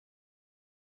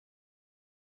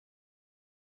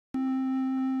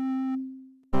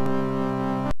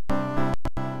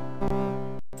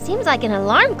Seems like an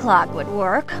alarm clock would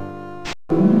work.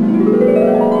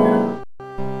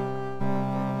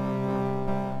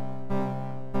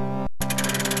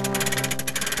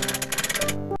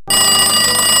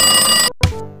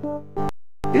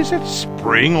 Is it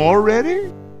spring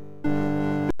already?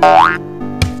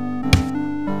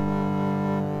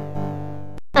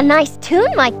 A nice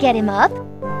tune might get him up.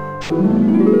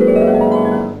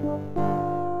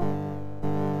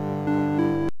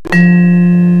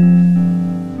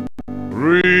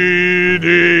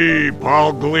 Ridi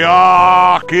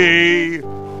Pagliacci.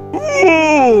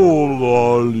 Oh,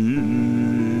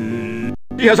 lolly.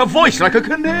 He has a voice like a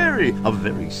canary, a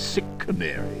very sick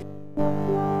canary.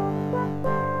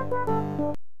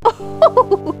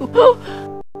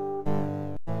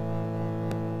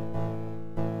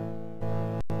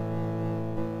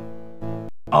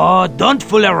 Oh, don't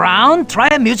fool around. Try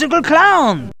a musical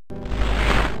clown.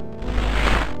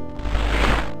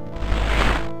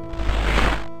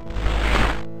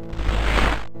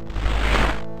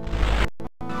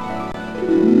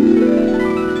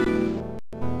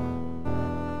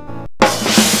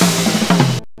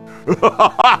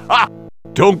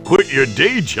 Don't quit your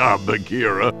day job,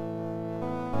 Bagheera.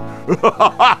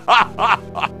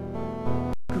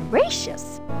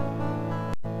 Gracious.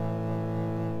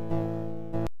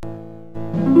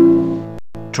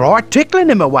 Try tickling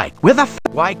him awake with a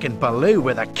waking Baloo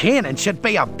with a cannon should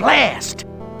be a blast.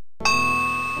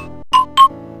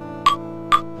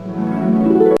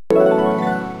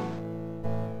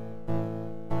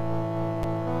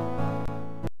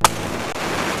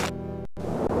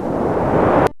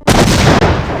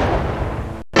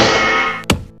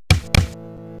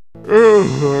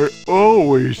 I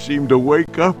always seem to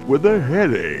wake up with a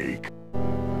headache.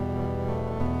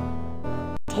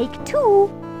 Take two.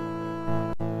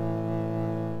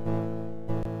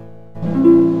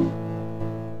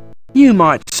 You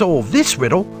might solve this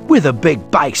riddle with a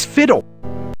big bass fiddle.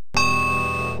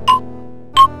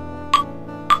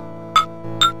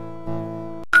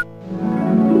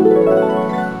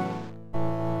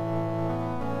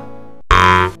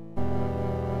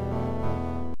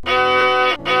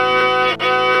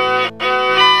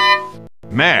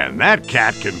 Man, that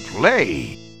cat can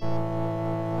play.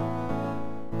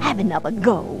 Have another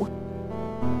go.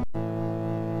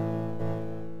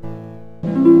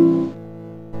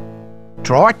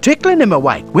 Try tickling him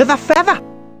awake with a feather.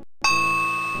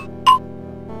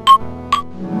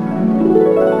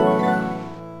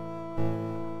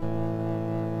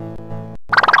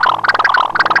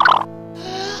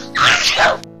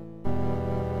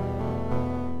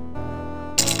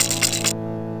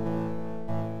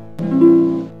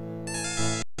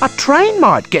 A train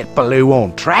might get Baloo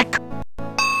on track.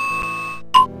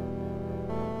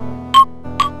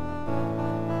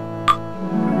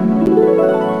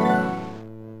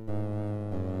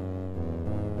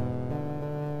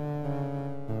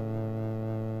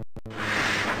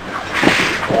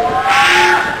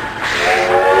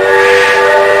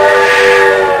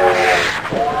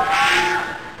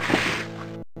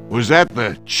 Was that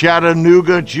the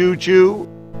Chattanooga Choo-Choo?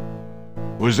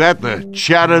 Was that the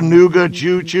Chattanooga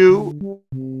Choo-Choo?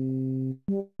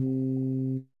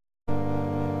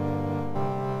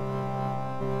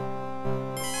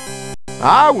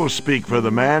 I will speak for the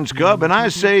man's cub, and I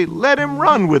say let him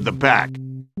run with the pack.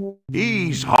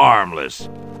 He's harmless.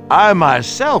 I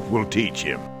myself will teach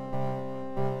him.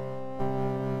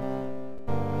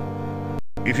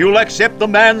 If you'll accept the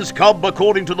man's cub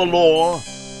according to the law,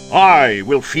 I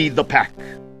will feed the pack.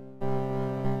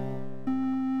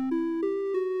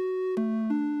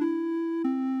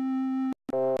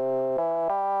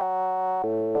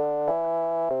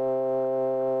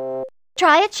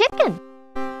 Try a chicken.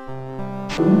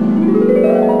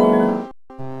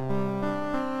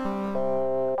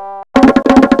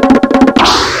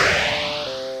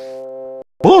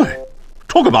 Boy,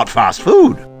 talk about fast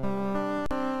food.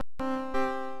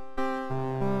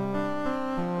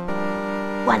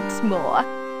 Once more.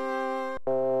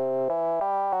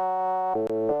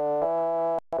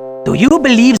 Do you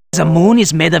believe the moon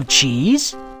is made of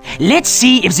cheese? Let's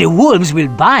see if the wolves will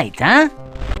bite, huh?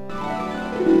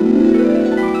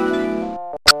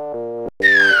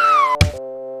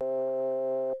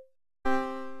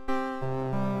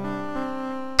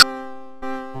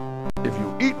 If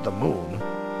you eat the moon,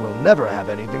 we'll never have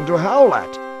anything to howl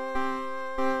at.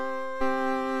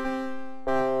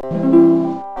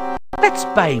 Let's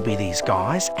baby these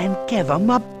guys and give them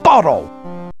a bottle.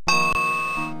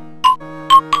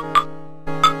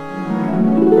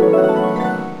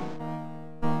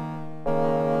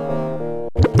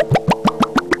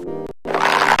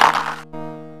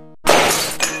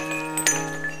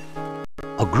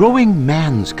 A growing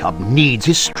man's cub needs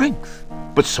his strength,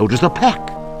 but so does the pack.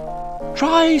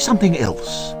 Try something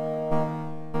else.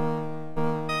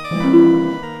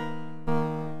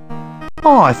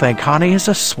 I think honey is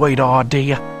a sweet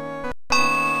idea.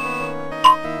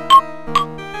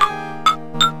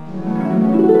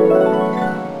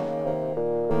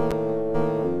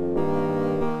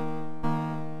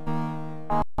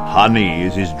 Honey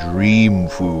is his dream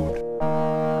food.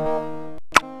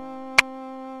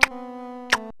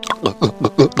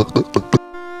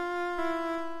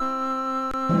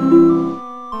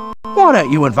 Why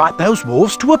don't you invite those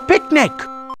wolves to a picnic?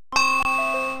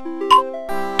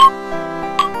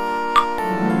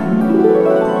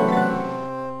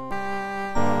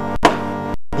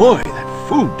 Boy, that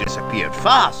food disappeared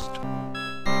fast.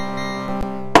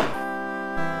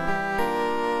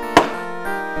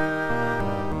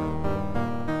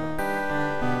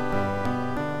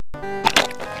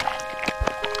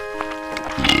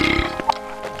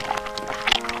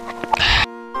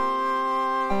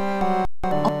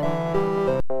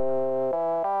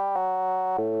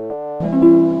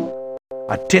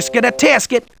 A tisket, a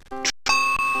tasket.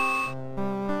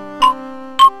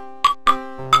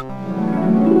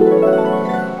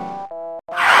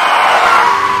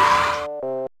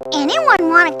 Anyone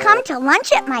want to come to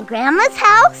lunch at my grandma's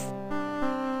house?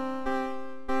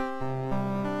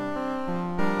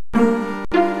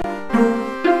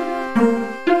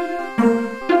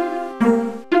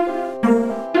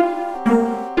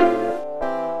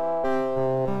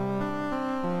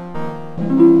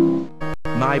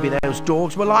 Maybe those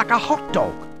dogs were like a hot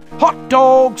dog. Hot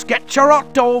dogs, get your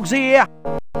hot dogs here.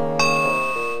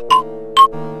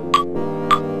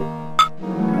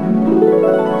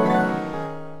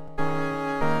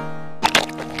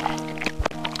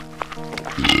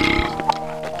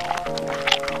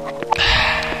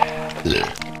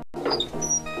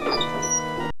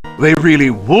 They really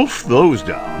wolfed those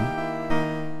down.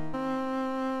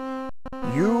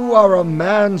 You are a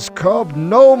man's cub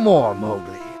no more,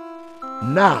 Mowgli.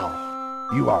 Now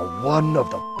you are one of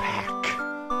the pack.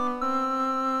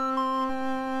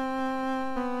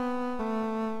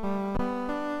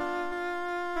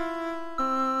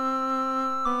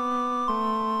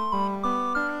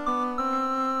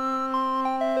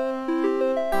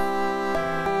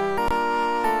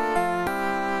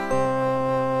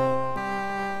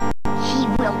 He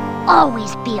will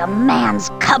always be a man's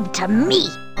cub to me.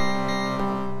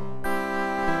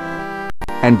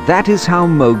 And that is how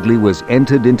Mowgli was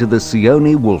entered into the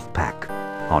Seoni wolf pack,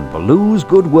 on Baloo's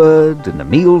good word and a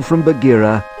meal from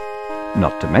Bagheera,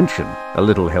 not to mention a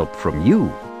little help from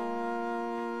you.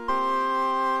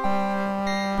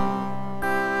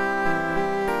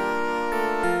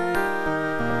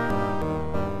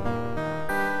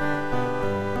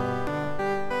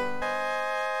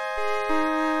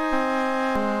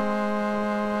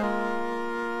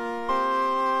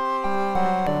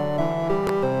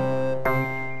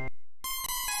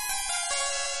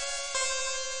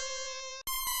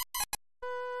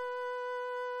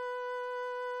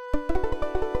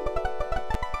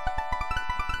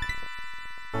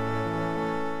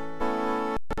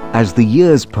 As the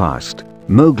years passed,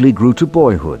 Mowgli grew to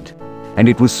boyhood, and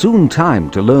it was soon time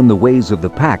to learn the ways of the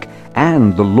pack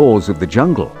and the laws of the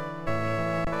jungle.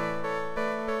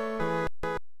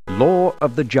 Law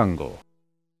of the Jungle.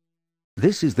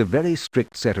 This is the very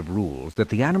strict set of rules that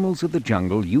the animals of the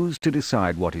jungle use to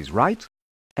decide what is right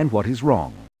and what is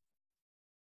wrong.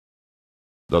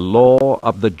 The Law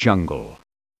of the Jungle.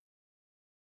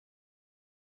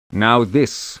 Now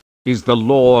this is the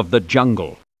law of the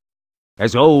jungle,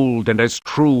 as old and as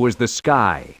true as the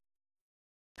sky.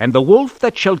 And the wolf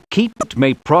that shall keep it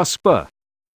may prosper,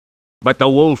 but the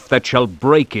wolf that shall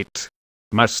break it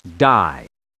must die.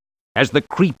 As the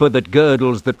creeper that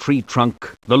girdles the tree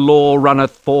trunk, the law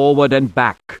runneth forward and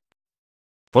back.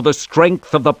 For the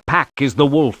strength of the pack is the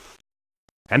wolf,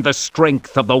 and the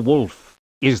strength of the wolf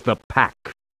is the pack.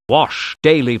 Wash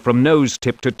daily from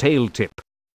nose-tip to tail-tip.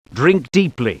 Drink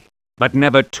deeply, but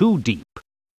never too deep.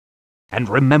 And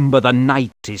remember the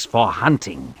night is for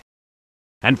hunting.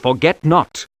 And forget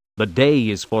not, the day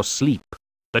is for sleep.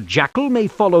 The jackal may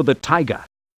follow the tiger,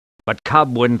 but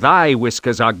cub, when thy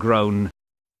whiskers are grown,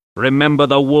 remember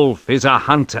the wolf is a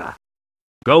hunter.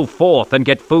 Go forth and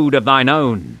get food of thine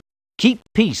own. Keep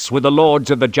peace with the lords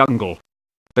of the jungle,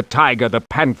 the tiger, the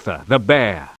panther, the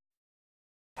bear.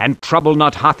 And trouble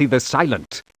not Hathi the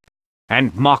silent,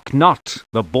 and mock not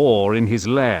the boar in his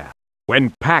lair.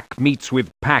 When pack meets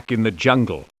with pack in the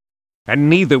jungle, and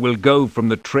neither will go from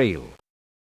the trail,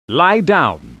 lie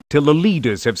down till the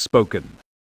leaders have spoken.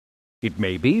 It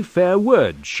may be fair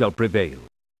words shall prevail.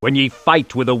 When ye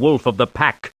fight with the wolf of the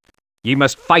pack, ye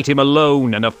must fight him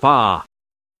alone and afar,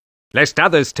 lest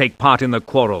others take part in the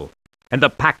quarrel, and the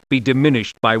pack be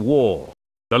diminished by war.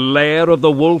 The lair of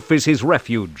the wolf is his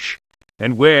refuge,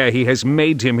 and where he has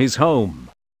made him his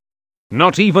home.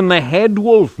 Not even the head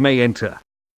wolf may enter,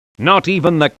 not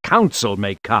even the council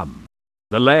may come.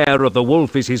 The lair of the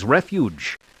wolf is his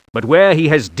refuge, but where he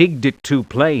has digged it too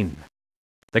plain,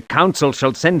 the council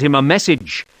shall send him a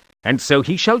message, and so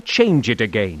he shall change it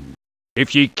again.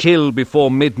 If ye kill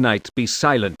before midnight, be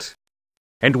silent,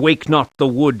 and wake not the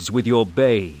woods with your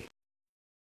bay,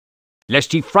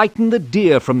 lest ye frighten the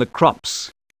deer from the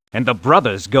crops, and the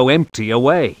brothers go empty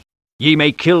away. Ye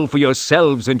may kill for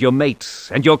yourselves and your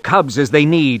mates, and your cubs as they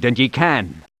need, and ye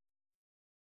can.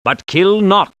 But kill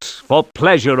not for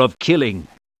pleasure of killing,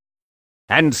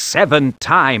 and 7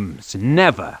 times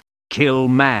never kill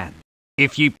man.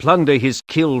 If ye plunder his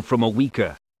kill from a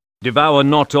weaker, devour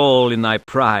not all in thy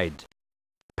pride.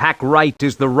 Pack right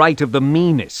is the right of the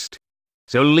meanest,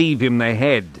 so leave him the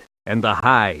head and the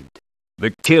hide.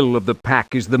 The kill of the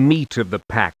pack is the meat of the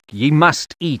pack. Ye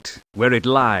must eat where it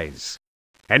lies,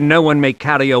 and no one may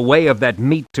carry away of that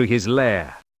meat to his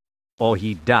lair, or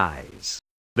he dies.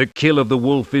 The kill of the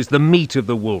wolf is the meat of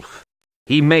the wolf.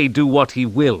 He may do what he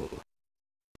will,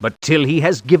 but till he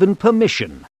has given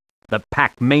permission, the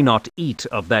pack may not eat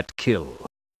of that kill.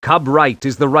 Cub right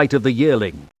is the right of the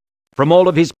yearling. From all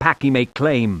of his pack he may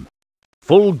claim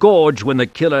full gorge when the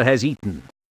killer has eaten,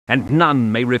 and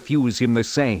none may refuse him the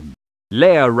same.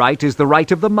 Lair right is the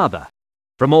right of the mother.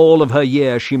 From all of her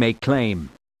year she may claim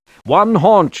 1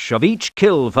 haunch of each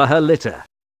kill for her litter,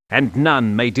 and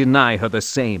none may deny her the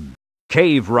same.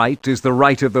 Cave right is the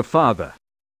right of the father,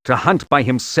 to hunt by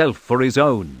himself for his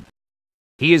own.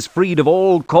 He is freed of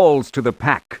all calls to the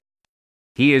pack.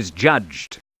 He is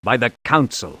judged by the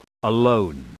council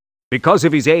alone, because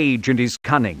of his age and his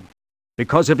cunning,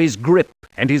 because of his grip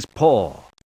and his paw.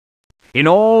 In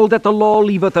all that the law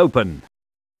leaveth open,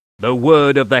 the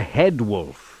word of the head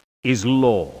wolf is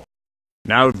law.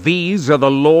 Now these are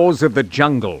the laws of the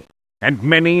jungle, and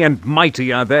many and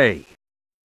mighty are they.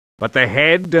 But the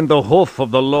head and the hoof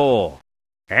of the law,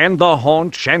 and the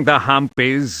haunch and the hump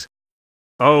is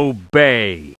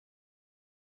obey.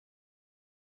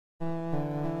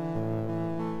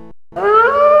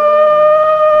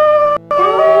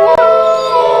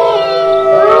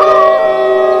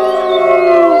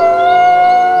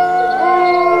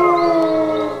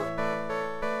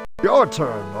 Your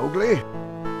turn, Mowgli.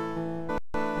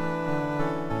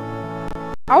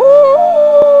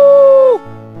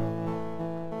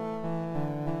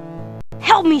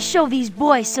 Help me show these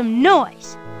boys some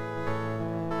noise.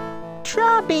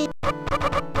 Trouble.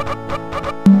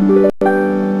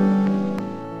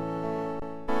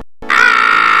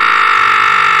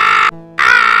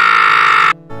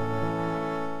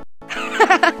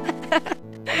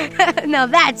 Now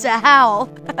that's a howl.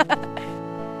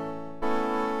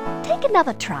 Take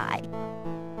another try.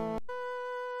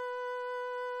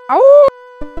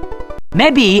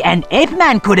 Maybe an ape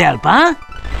man could help, huh?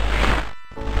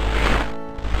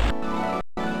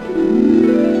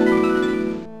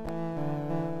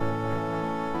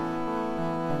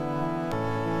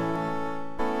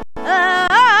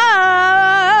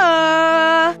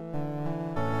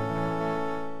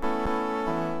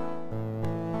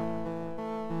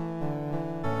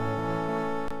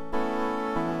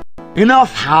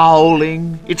 Enough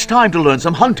howling. It's time to learn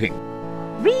some hunting.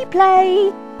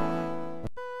 Replay.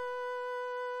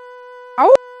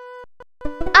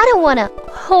 I don't want to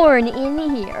horn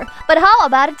in here, but how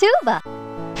about a tuba?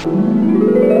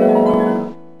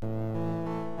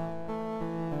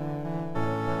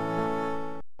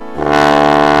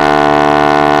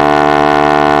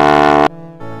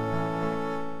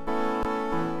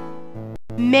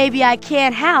 Maybe I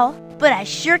can't howl, but I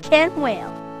sure can wail.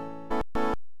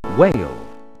 Wail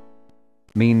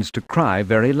means to cry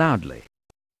very loudly.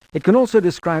 It can also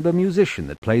describe a musician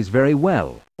that plays very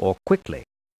well or quickly.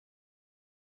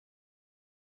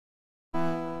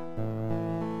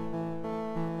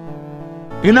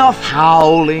 Enough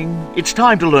howling. It's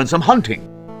time to learn some hunting.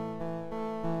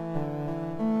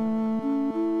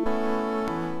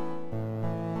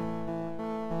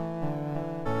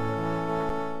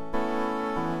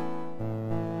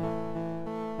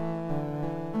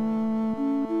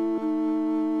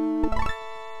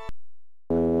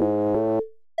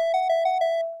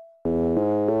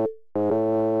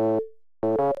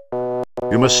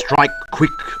 You must strike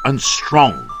quick and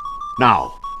strong.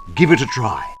 Now, give it a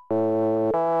try.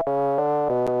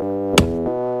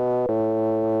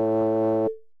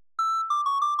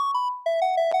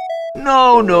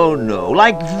 No, no, no.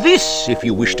 Like this, if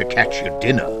you wish to catch your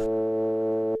dinner.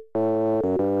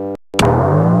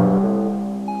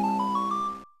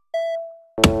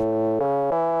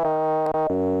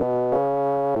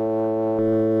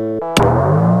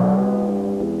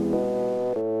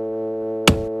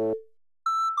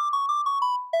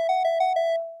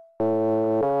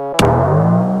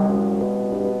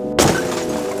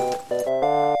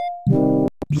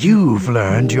 You've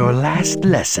learned your last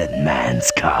lesson,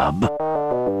 man's cub.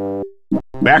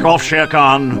 Back off, Shere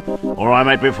Khan, or I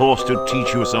might be forced to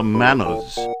teach you some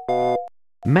manners.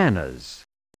 Manners.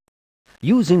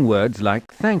 Using words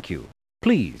like thank you,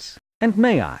 please, and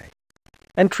may I,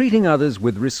 and treating others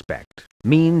with respect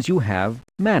means you have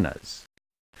manners.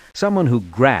 Someone who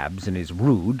grabs and is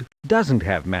rude doesn't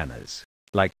have manners,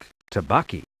 like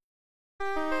Tabaki.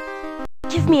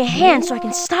 Give me a hand so I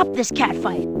can stop this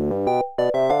catfight.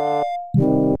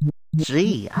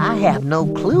 Gee, I have no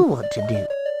clue what to do.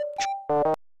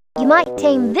 You might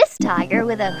tame this tiger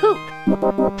with a hoop.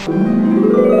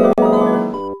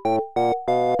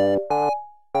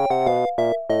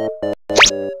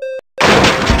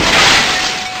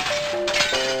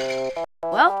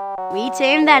 Well, we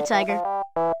tamed that tiger.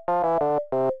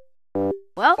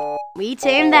 Well, we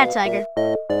tamed that tiger.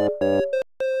 Take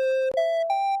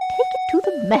it to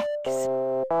the max.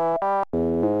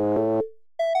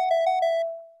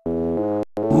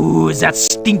 Ooh, that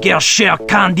stinker Shere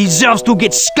Khan deserves to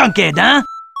get skunked, huh?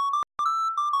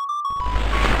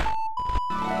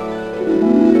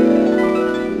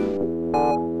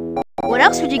 What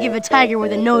else would you give a tiger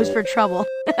with a nose for trouble?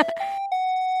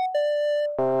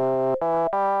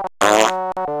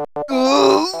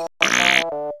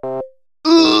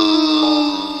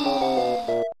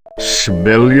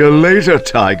 Smell you later,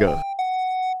 tiger.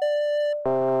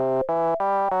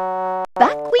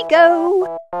 Back we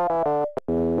go.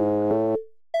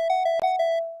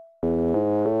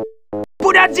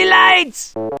 Put out the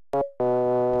lights!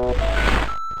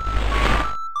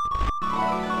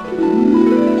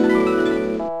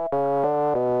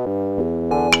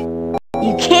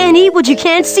 You can't eat what you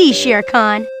can't see, Shere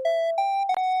Khan.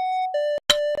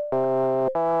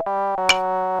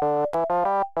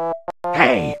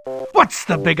 Hey, what's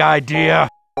the big idea?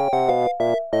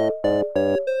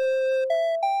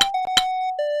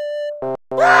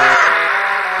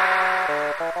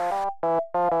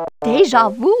 Deja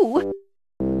vu.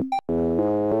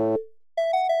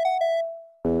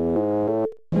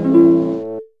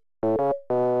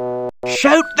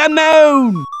 Shoot the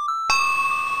moon!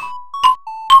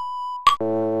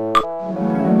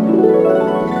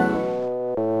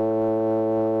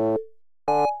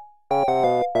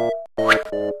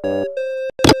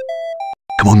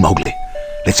 Come on, Mowgli.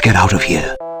 Let's get out of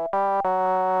here.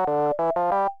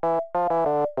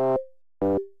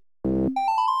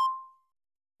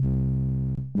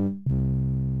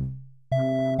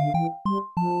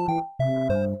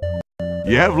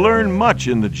 You have learned much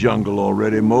in the jungle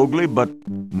already, Mowgli, but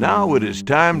now it is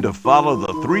time to follow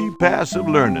the 3 paths of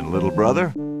learning, little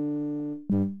brother.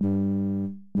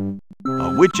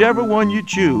 Whichever one you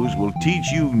choose will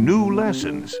teach you new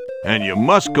lessons, and you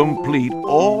must complete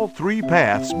all 3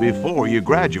 paths before you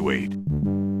graduate.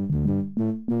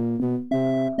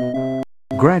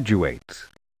 Graduate.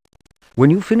 When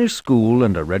you finish school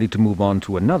and are ready to move on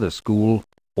to another school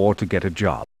or to get a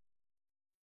job.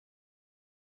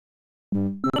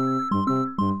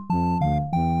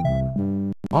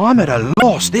 I'm at a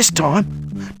loss this time.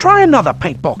 Try another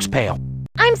paint box, pal.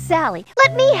 I'm Sally.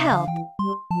 Let me help.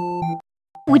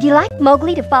 Would you like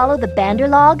Mowgli to follow the Bandar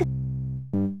log?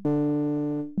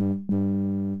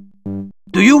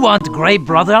 Do you want Grey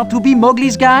Brother to be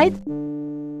Mowgli's guide?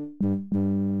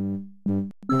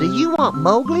 Do you want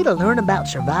Mowgli to learn about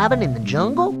surviving in the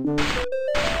jungle?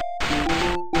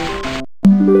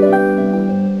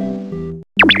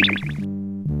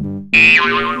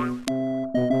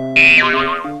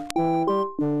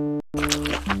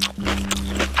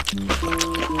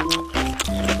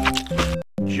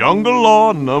 Jungle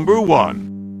law number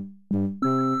 1.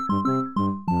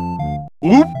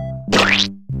 Oop!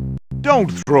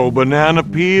 Don't throw banana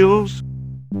peels.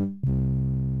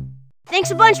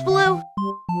 Thanks a bunch, Blue.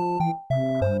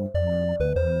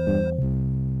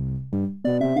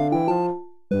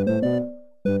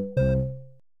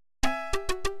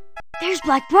 There's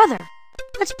Black Brother.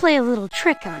 Let's play a little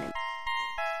trick on him.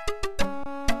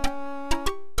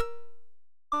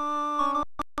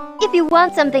 If you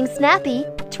want something snappy,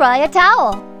 try a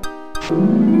towel.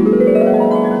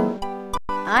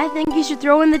 I think you should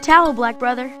throw in the towel, Black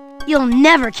Brother. You'll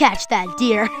never catch that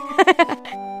deer.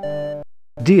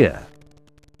 Deer.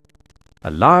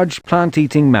 A large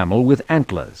plant-eating mammal with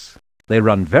antlers. They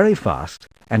run very fast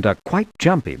and are quite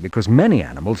jumpy because many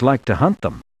animals like to hunt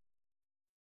them.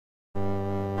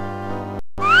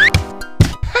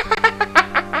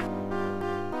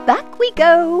 Back we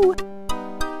go.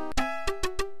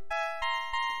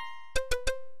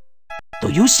 Do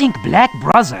you think Black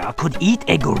Brother could eat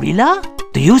a gorilla?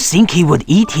 Do you think he would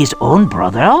eat his own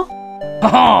brother?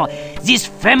 Oh, this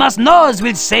famous nose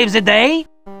will save the day.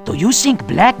 Do you think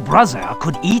Black Brother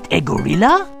could eat a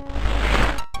gorilla?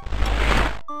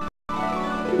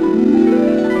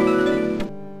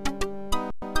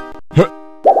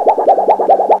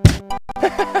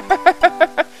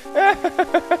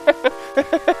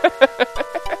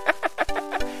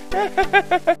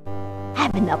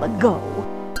 Have another go.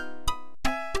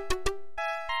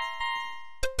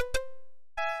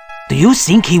 Do you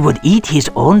think he would eat his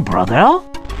own brother?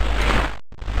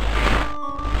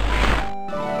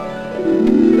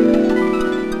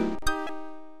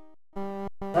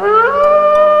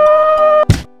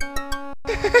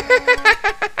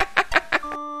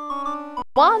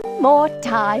 One more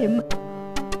time.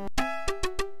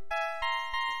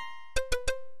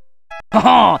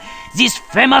 Oh, this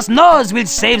famous nose will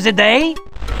save the day.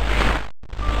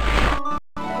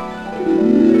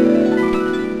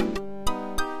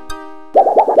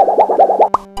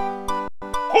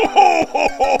 Ho, ho,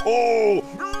 ho, ho!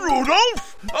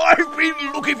 Rudolph, I've been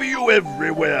looking for you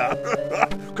everywhere.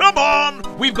 Come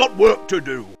on, we've got work to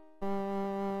do.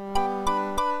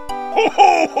 Ho,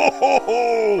 ho, ho, ho,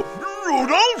 ho!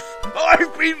 Rudolph,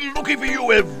 I've been looking for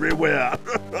you everywhere.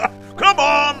 Come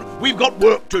on, we've got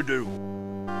work to do.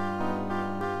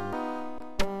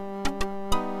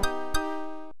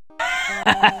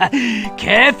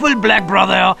 Careful, Black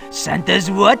Brother.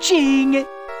 Santa's watching.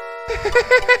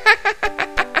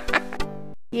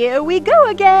 Here we go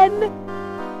again.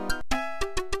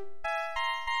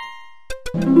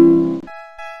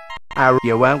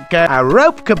 You won't get a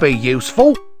rope could be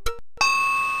useful.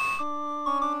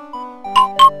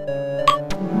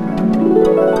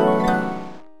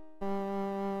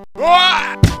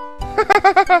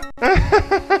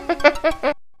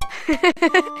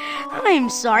 I'm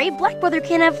sorry, Black Brother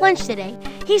can't have lunch today.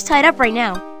 He's tied up right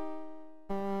now.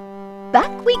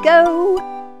 Back we go.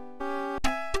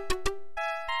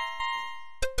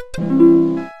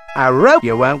 A rope.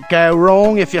 You won't go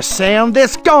wrong if you sound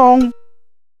this gong.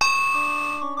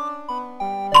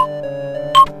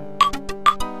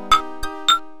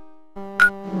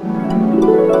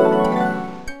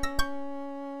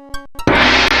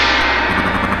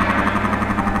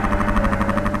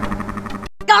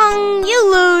 Gong,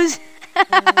 you lose.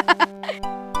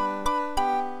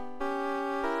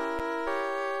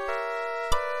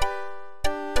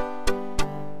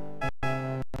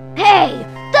 Hey,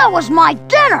 that was my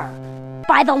dinner!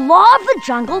 By the law of the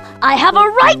jungle, I have a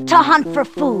right to hunt for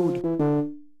food.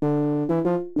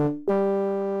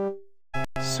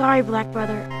 Sorry, Black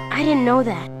Brother. I didn't know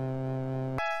that.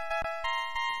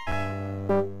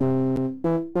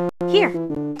 Here,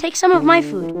 take some of my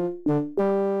food.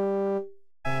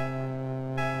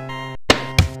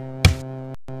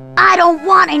 I don't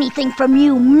want anything from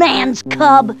you, man's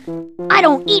cub. I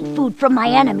don't eat food from my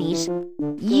enemies.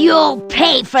 You'll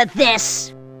pay for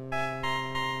this.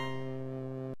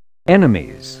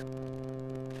 Enemies.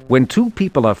 When two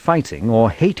people are fighting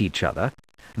or hate each other,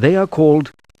 they are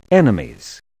called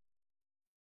enemies.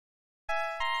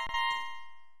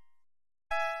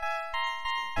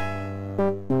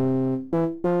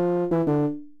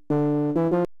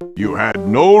 You had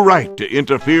no right to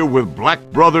interfere with Black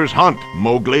Brother's hunt,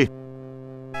 Mowgli.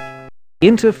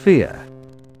 Interfere.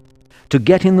 To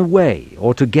get in the way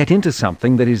or to get into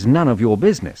something that is none of your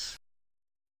business.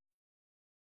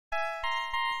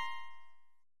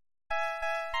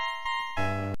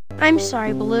 I'm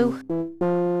sorry, Baloo.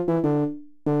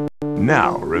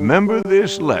 Now, remember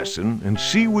this lesson and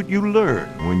see what you learn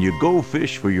when you go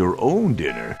fish for your own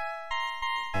dinner.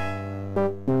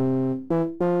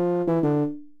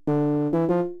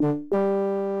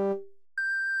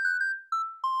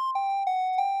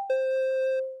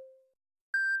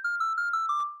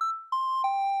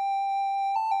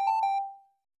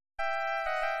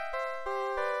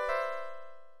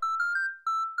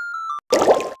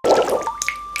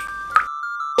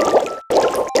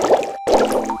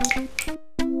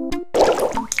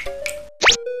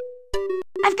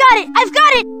 I've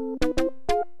got it!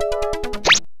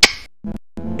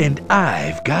 And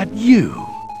I've got you,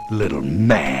 little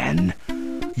man.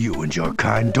 You and your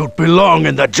kind don't belong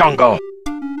in the jungle.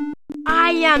 I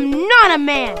am not a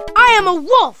man. I am a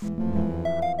wolf.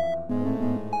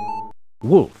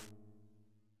 Wolf.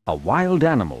 A wild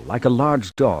animal like a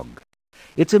large dog.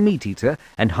 It's a meat-eater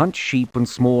and hunts sheep and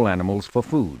small animals for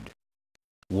food.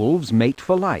 Wolves mate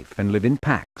for life and live in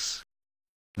packs.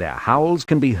 Their howls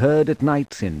can be heard at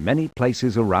night in many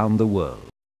places around the world.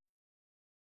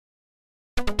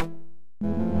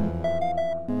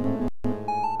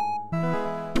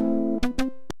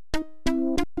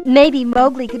 Maybe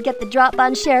Mowgli could get the drop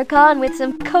on Shere Khan with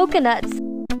some coconuts.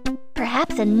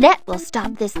 Perhaps a net will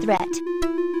stop this threat.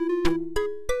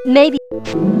 Maybe...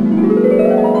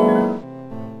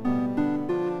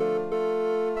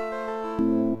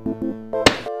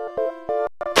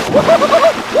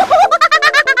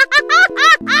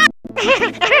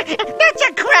 That's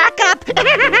a crack-up!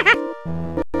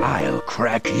 I'll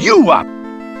crack you up!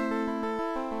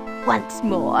 Once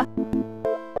more.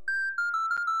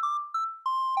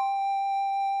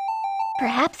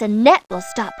 Perhaps a net will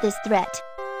stop this threat.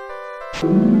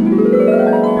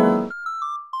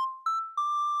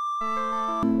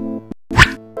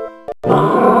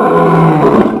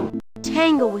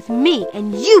 Tangle with me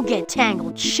and you get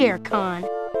tangled, Shere Khan.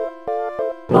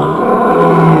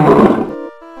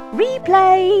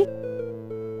 Replay!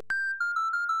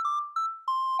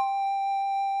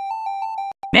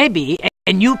 Maybe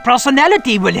a new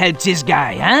personality will help this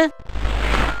guy, huh?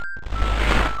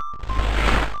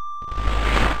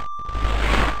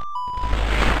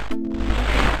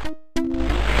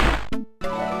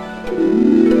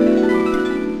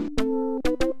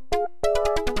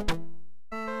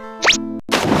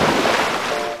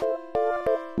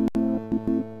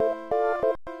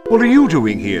 What are you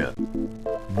doing here?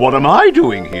 What am I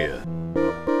doing here?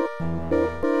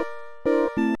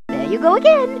 There you go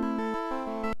again.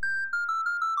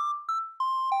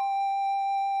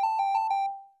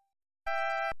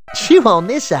 Chew on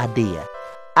this idea.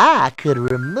 I could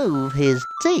remove his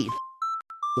teeth.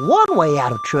 One way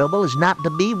out of trouble is not to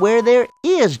be where there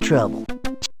is trouble.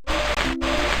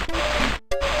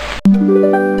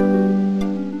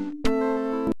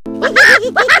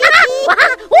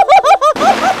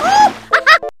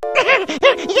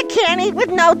 You can't eat with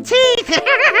no teeth.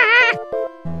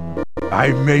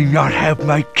 I may not have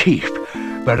my teeth,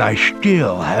 but I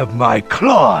still have my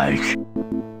claws.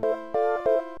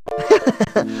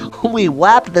 We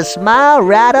wiped the smile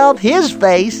right off his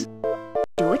face.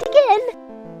 Do it again.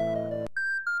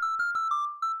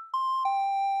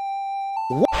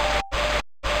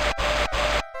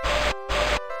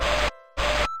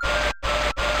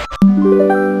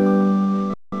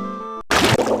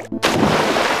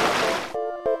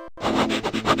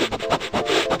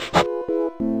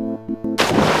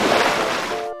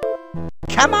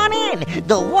 Come on in.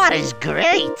 The water's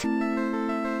great.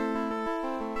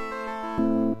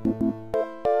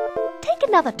 Take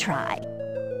another try.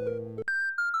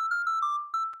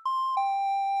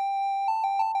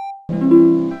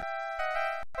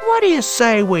 What do you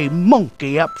say we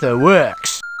monkey up the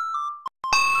works?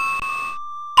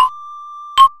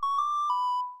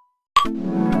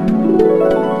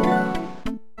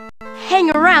 Hang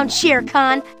around, Shere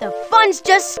Khan. The fun's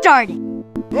just starting.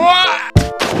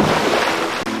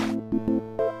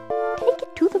 Take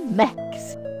it to the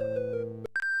max.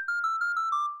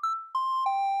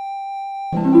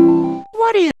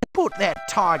 What do you put that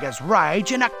tiger's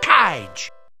rage in a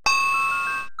cage?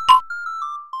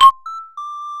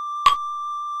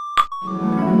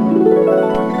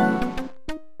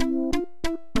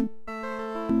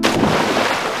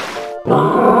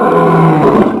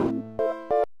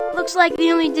 Looks like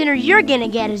the only dinner you're gonna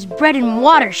get is bread and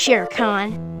water, Shere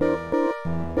Khan.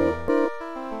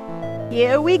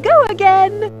 Here we go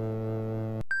again.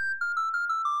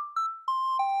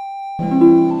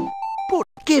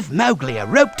 Give Mowgli a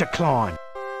rope to climb.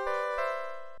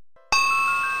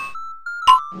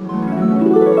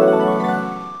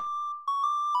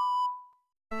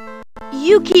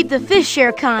 You keep the fish,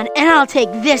 Shere Khan, and I'll take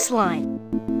this line.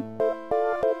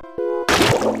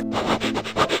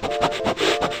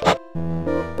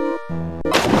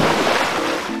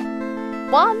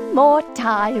 One more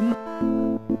time.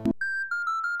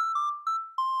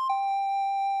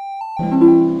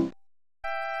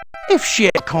 If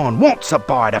Shere Khan wants a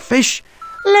bite of fish,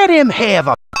 let him have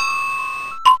a...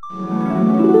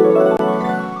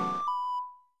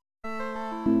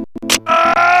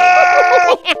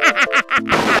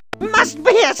 Must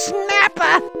be a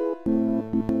snapper.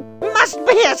 Must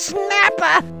be a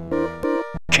snapper.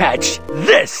 Catch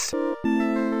this!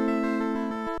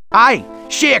 Hey,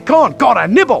 Shere Khan got a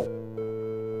nibble.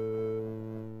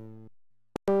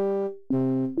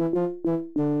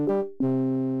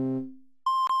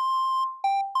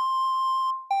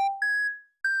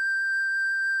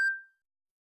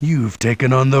 You've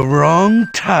taken on the wrong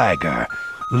tiger,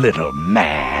 little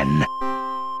man.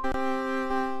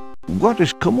 What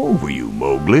has come over you,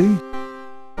 Mowgli?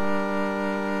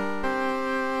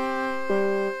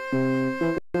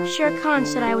 Shere Khan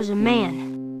said I was a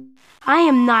man. I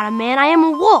am not a man, I am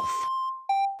a wolf.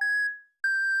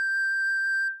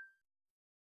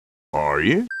 Are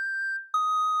you?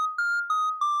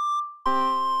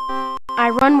 I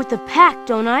run with the pack,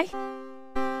 don't I?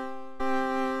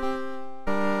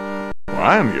 Well,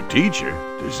 I am your teacher.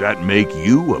 Does that make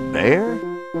you a bear?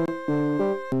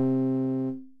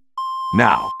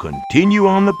 Now, continue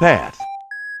on the path.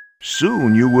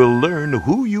 Soon you will learn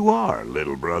who you are,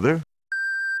 little brother.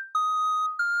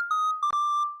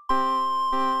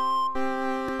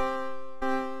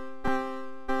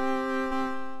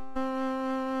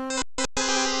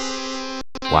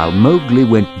 While Mowgli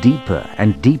went deeper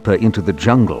and deeper into the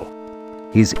jungle,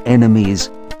 his enemies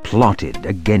plotted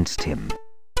against him.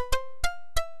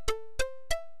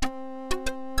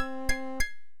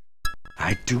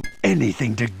 I'd do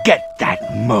anything to get that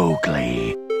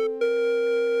Mowgli.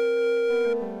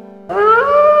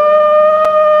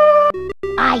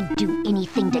 I'd do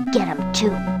anything to get him,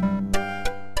 too.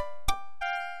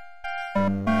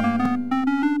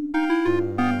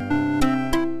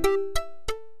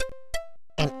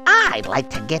 And I'd like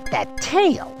to get that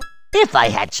tail, if I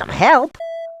had some help.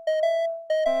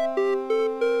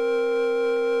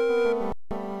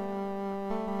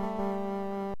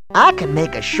 I can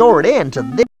make a short end to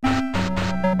this.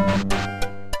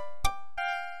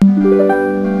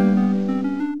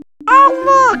 Oh,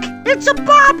 look! It's a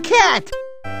bobcat!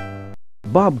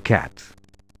 Bobcat,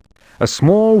 a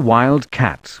small wild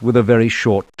cat with a very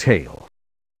short tail.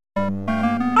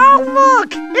 Oh,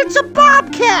 look! It's a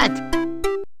bobcat!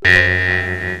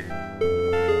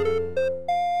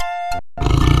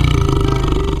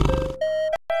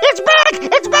 It's back!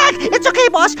 It's back! It's okay,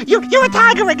 boss. You're a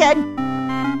tiger again.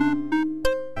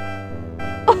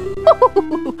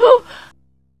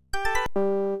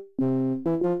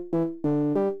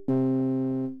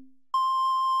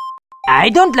 I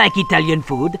don't like Italian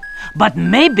food, but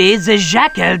maybe the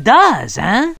jackal does,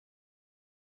 huh?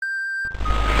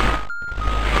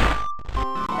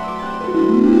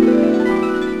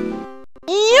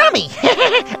 Yummy!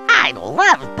 I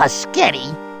love paschetti.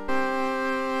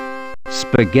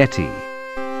 Spaghetti.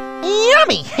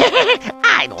 Yummy!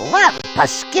 I love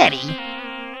paschetti.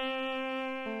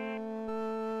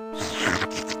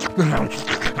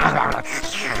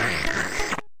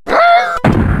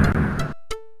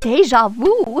 Deja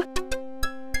vu.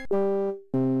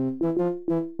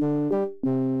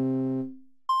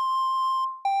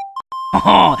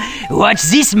 Oh, watch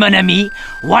this, mon ami.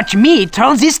 Watch me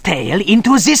turn this tail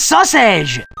into this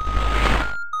sausage.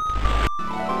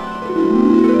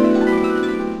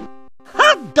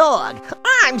 Hot dog!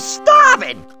 I'm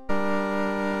starving!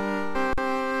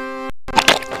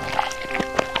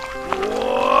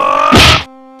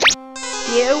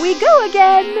 Here we go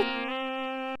again.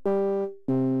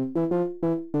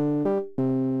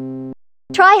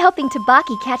 Try helping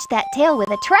Tabaki catch that tail with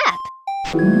a trap.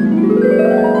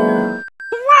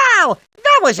 Wow!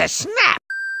 That was a snap!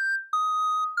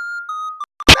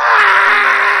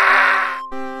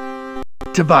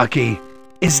 Tabaki,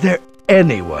 is there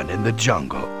anyone in the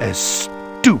jungle as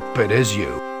stupid as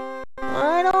you?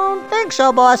 I don't think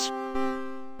so, boss.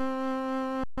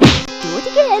 Do it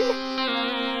again.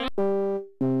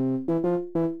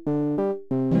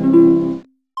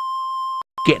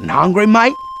 Getting hungry,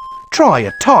 mate? Try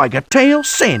a tiger tail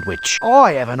sandwich.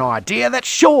 I have an idea that's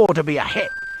sure to be a hit.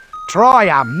 Try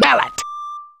a mallet.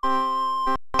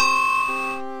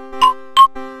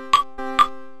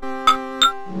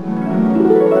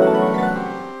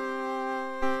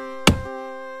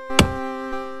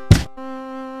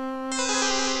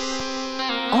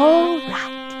 All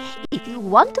right. If you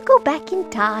want to go back in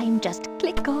time, just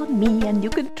click on me and you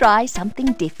can try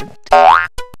something different.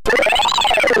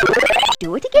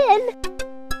 Do it again.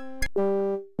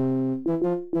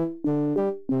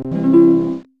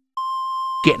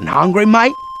 Getting hungry,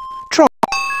 mate? Try.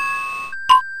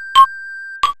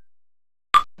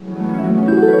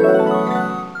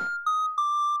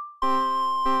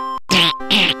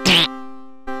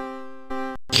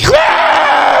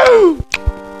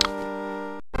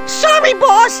 Sorry,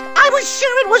 boss. I was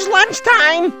sure it was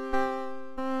lunchtime.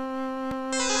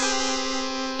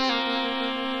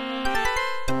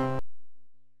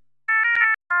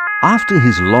 After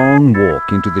his long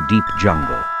walk into the deep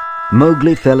jungle,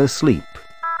 Mowgli fell asleep.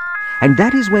 And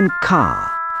that is when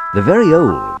Kaa, the very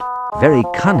old, very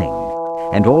cunning,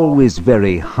 and always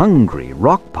very hungry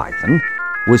rock python,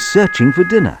 was searching for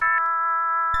dinner.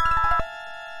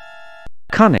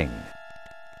 Cunning,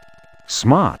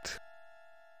 smart,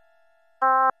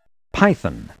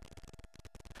 python,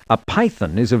 A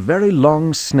python is a very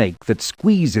long snake that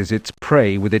squeezes its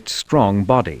prey with its strong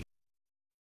body.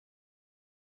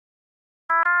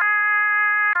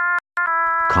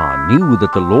 Kaa knew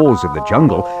that the laws of the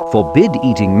jungle forbid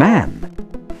eating man.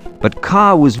 But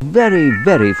Kaa was very,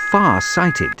 very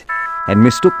far-sighted and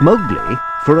mistook Mowgli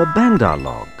for a bandar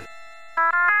log.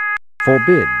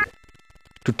 Forbid.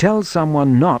 To tell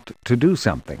someone not to do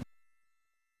something.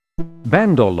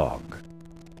 Bandar log.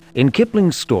 In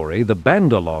Kipling's story, the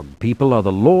bandar log people are the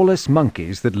lawless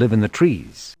monkeys that live in the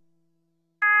trees.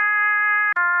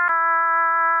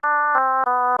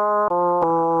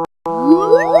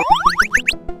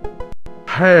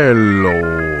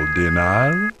 Hello,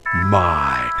 Dinah.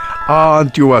 My,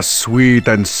 aren't you a sweet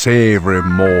and savory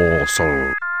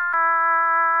morsel?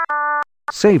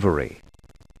 Savory.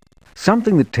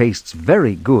 Something that tastes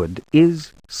very good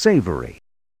is savory.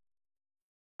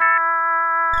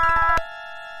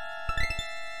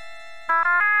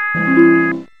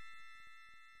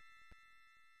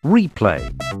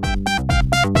 Replay.